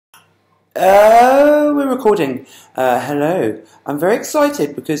We're recording. Hello. I'm very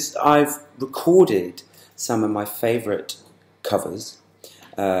excited because I've recorded some of my favourite covers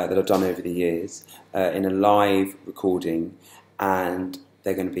that I've done over the years in a live recording, and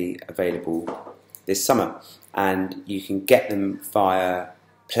they're going to be available this summer. And you can get them via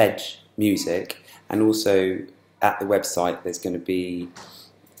Pledge Music, and also at the website there's going to be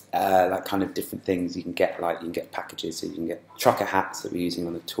like kind of different things you can get. Like you can get packages, so you can get trucker hats that we're using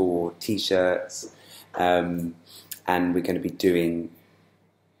on the tour, t-shirts, and we're going to be doing.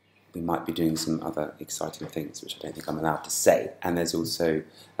 We might be doing some other exciting things, which I don't think I'm allowed to say. And there's also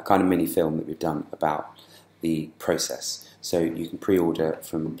a kind of mini film that we've done about the process. So you can pre-order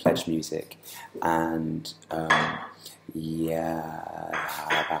from Pledge Music, and yeah.